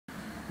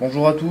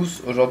Bonjour à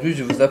tous, aujourd'hui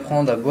je vais vous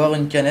apprendre à boire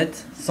une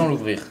canette sans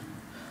l'ouvrir.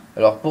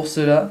 Alors pour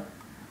cela,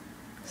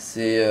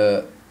 c'est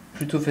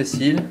plutôt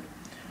facile.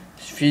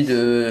 Il suffit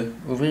de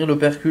ouvrir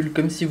l'opercule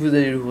comme si vous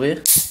allez l'ouvrir,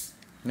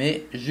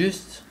 mais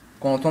juste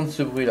qu'on entende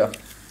ce bruit là.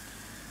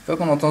 Une fois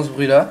qu'on entend ce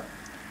bruit là,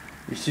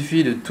 il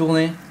suffit de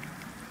tourner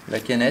la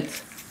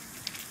canette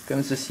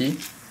comme ceci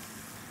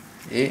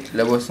et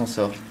la boisson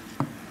sort.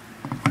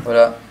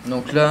 Voilà,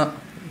 donc là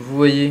vous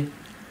voyez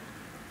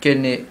qu'elle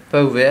n'est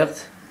pas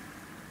ouverte.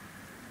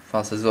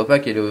 Enfin, ça se voit pas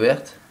qu'elle est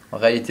ouverte. En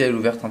réalité, elle est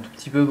ouverte un tout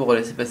petit peu pour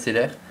laisser passer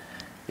l'air.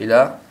 Et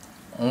là,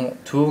 on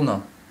tourne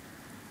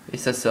et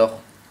ça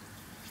sort.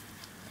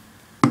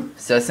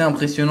 C'est assez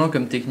impressionnant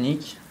comme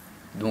technique.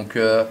 Donc,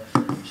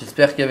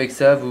 j'espère qu'avec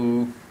ça,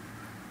 vous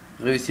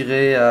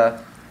réussirez à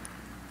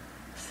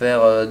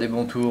faire des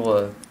bons tours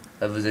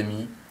à vos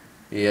amis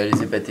et à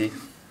les épater.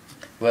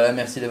 Voilà,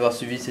 merci d'avoir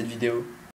suivi cette vidéo.